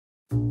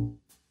Hi,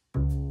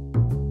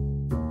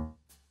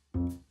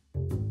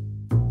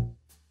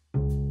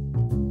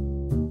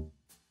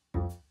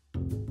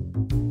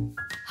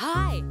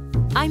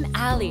 I'm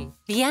Allie,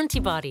 the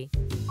antibody.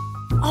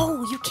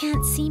 Oh, you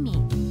can't see me.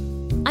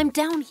 I'm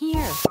down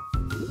here.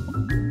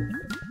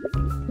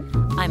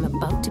 I'm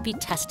about to be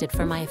tested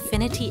for my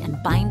affinity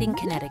and binding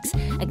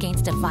kinetics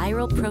against a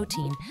viral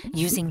protein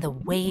using the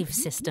WAVE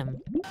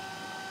system.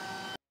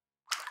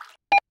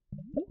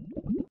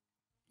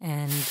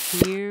 And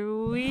here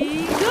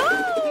we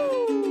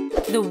go!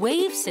 The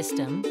WAVE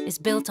system is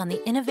built on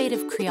the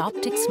innovative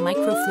Creoptix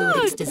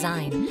Microfluidics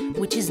design,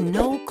 which is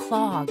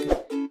no-clog.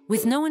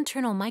 With no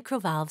internal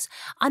microvalves,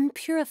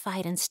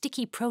 unpurified and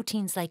sticky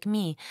proteins like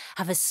me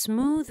have a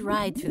smooth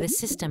ride through the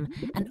system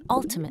and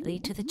ultimately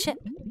to the chip,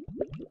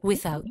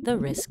 without the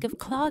risk of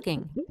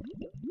clogging.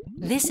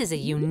 This is a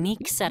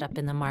unique setup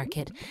in the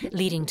market,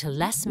 leading to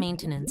less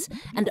maintenance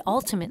and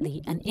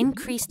ultimately an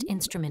increased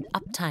instrument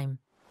uptime.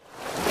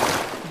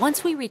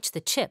 Once we reach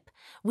the chip,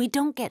 we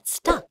don't get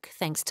stuck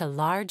thanks to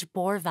large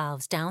bore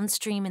valves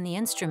downstream in the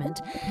instrument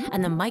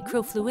and the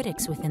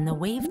microfluidics within the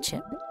WAVE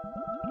chip.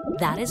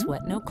 That is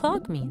what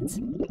no-clog means.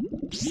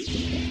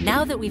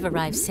 Now that we've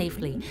arrived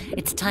safely,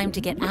 it's time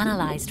to get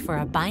analyzed for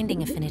our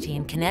binding affinity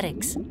and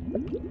kinetics.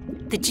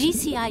 The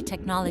GCI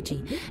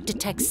technology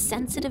detects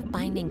sensitive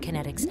binding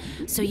kinetics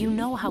so you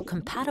know how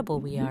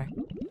compatible we are.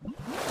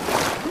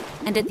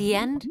 And at the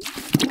end,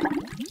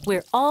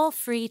 we're all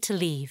free to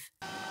leave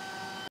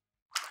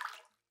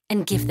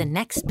and give the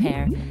next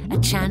pair a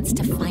chance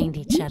to find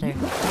each other.